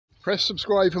Press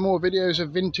subscribe for more videos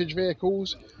of vintage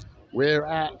vehicles. We're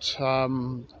at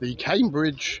the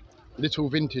Cambridge Little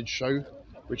Vintage Show,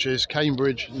 which is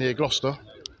Cambridge near Gloucester,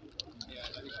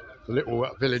 the little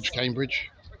village Cambridge.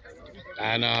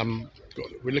 And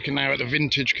we're looking now at the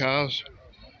vintage cars.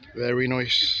 Very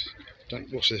nice.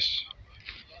 What's this?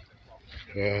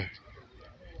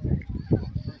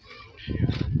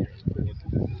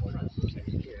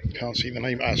 Can't see the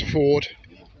name. It's a Ford.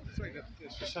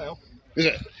 It's for sale. Is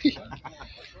it?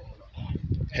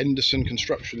 Henderson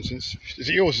Construction. Is it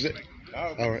yours? Is it?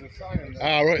 No. Oh, right.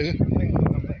 Ah, right. Is it?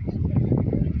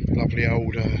 Lovely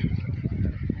old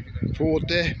Ford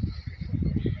there.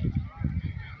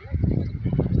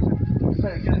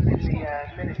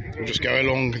 We'll just go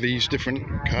along these different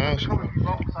cars.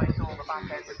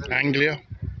 Anglia.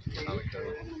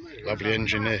 Lovely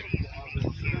engine there.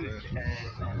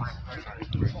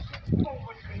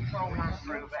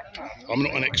 I'm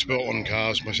not an expert on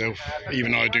cars myself,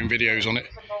 even though I'm doing videos on it.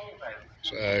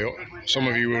 So some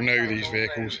of you will know these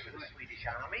vehicles.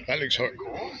 That looks like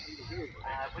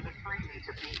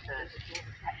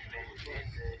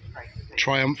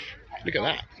Triumph. Look at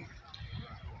that.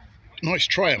 Nice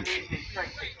Triumph.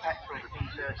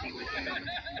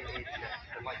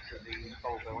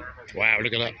 Wow,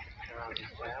 look at that.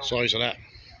 Size of that.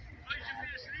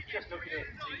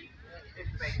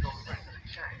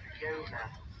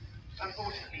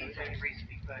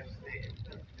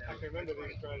 I can remember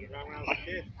these driving around when I was a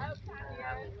kid.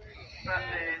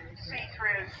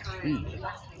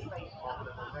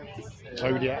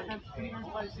 Zodiac. I'm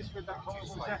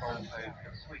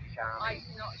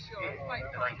not sure.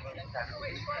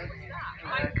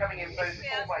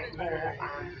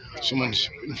 Someone's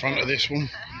in front of this one.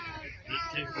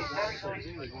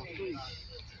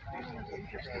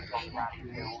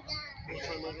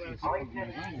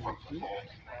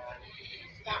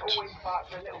 That always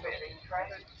sparks a little bit of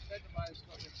interest,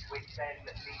 which then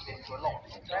leads into a lot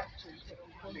of interest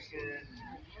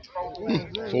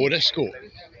because Ford Escort.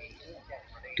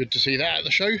 Good to see that at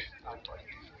the show.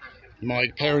 My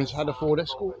parents had a Ford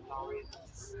Escort.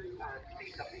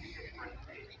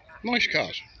 Nice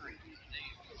cars.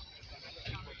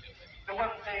 the one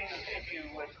thing, if you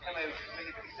were to come over to the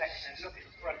military section and look at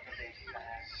the front of this,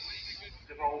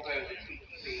 the Volvo, the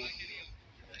TTB,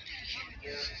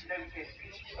 you'll notice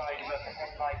each side of the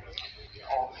headlight of the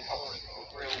optical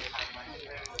grille panel.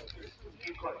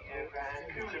 You've got your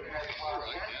cooler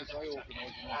reservoirs,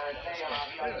 and they are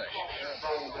like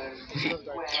Volvo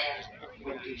square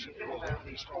with the silver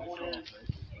corners.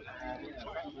 These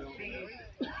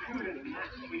coolers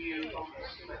we use on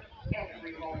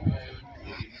every Volvo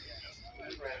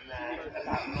from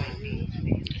about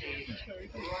 1960s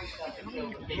right up until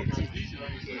the mid-90s.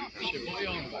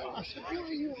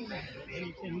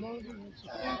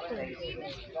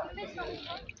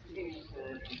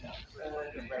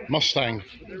 Mustang.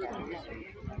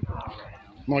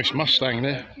 Nice Mustang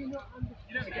there.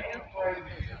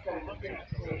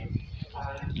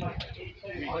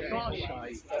 I can't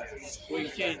say we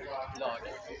did like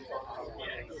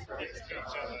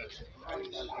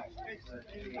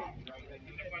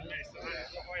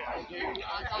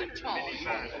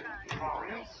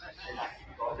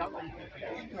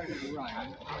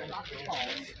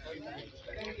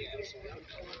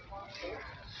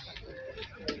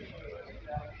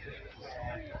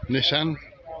Nissan.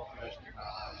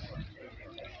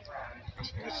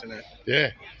 Isn't it?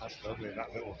 Yeah. That's lovely,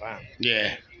 that little van.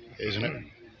 Yeah, isn't it?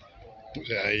 What's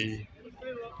it, a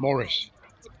Morris?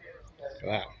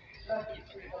 Look at that.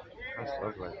 That's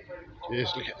lovely.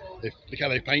 Yes, look how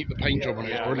they paint the paint job on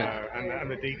it. It's brilliant.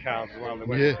 And the decals as well. The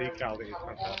way Yeah. the decals is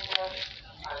fantastic.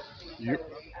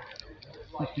 Yep.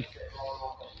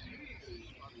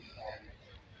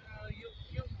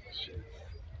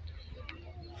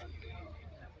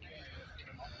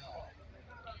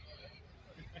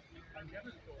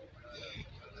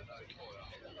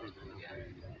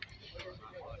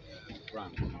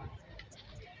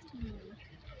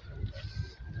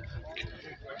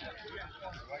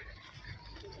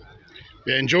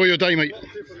 Yeah, enjoy your day, mate.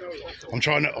 I'm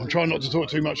trying not to talk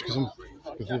too much because of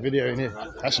the video in here.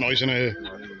 That's nice, isn't it?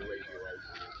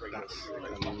 That's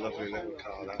a lovely little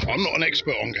car. That I'm not an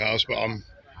expert on cars, but I'm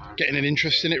getting an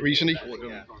interest in it recently.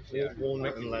 yeah.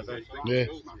 Walnut and leather. Yeah.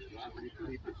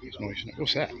 It's nice, isn't it?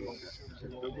 What's that?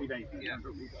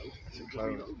 It's a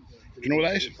clone. Do you know what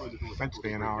that is? It's meant to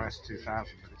be an RS 2000,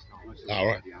 but it's not. Oh,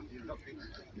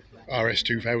 right. RS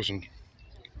 2000.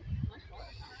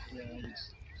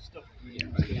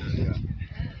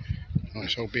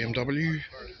 Nice old BMW.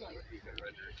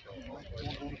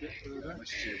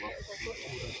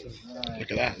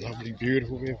 Look at that lovely,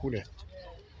 beautiful vehicle there.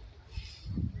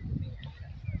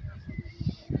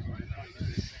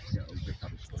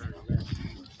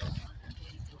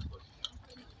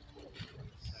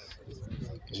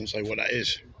 Doesn't say what that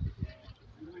is.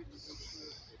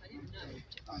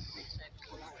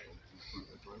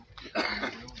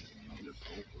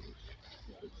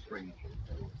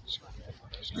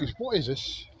 Excuse, what is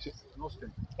this? Is it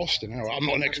Austin. Austin? All right, I'm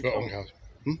not an expert on cars.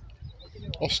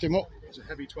 Austin what? It's a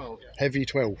heavy 12. Heavy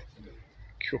 12.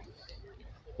 Cool.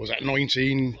 Was that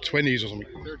 1920s or something?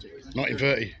 30.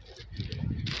 1930.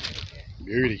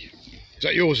 Beauty. Is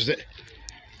that yours, is it?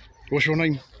 What's your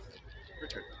name?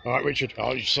 Richard. Alright, Richard.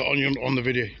 I'll just sit on the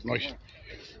video. Nice.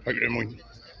 Hope you don't mind.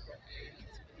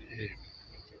 Yeah.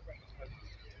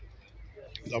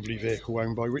 Lovely vehicle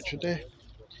owned by Richard there.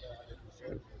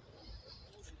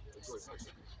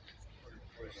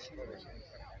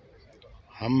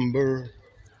 Humber.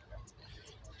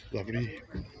 Lovely.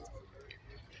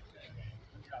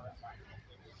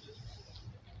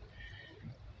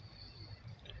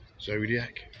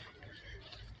 Zodiac.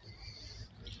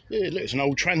 Yeah, look, it's an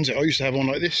old Transit I used to have on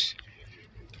like this.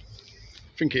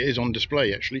 I think it is on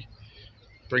display actually.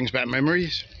 Brings back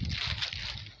memories.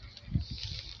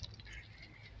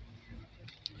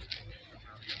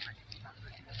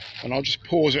 And I'll just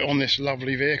pause it on this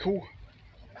lovely vehicle.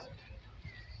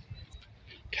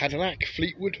 Cadillac,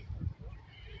 Fleetwood.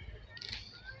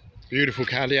 Beautiful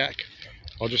Cadillac.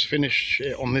 I'll just finish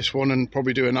it on this one and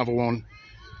probably do another one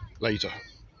later.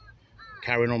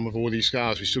 Carrying on with all these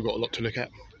cars, we've still got a lot to look at.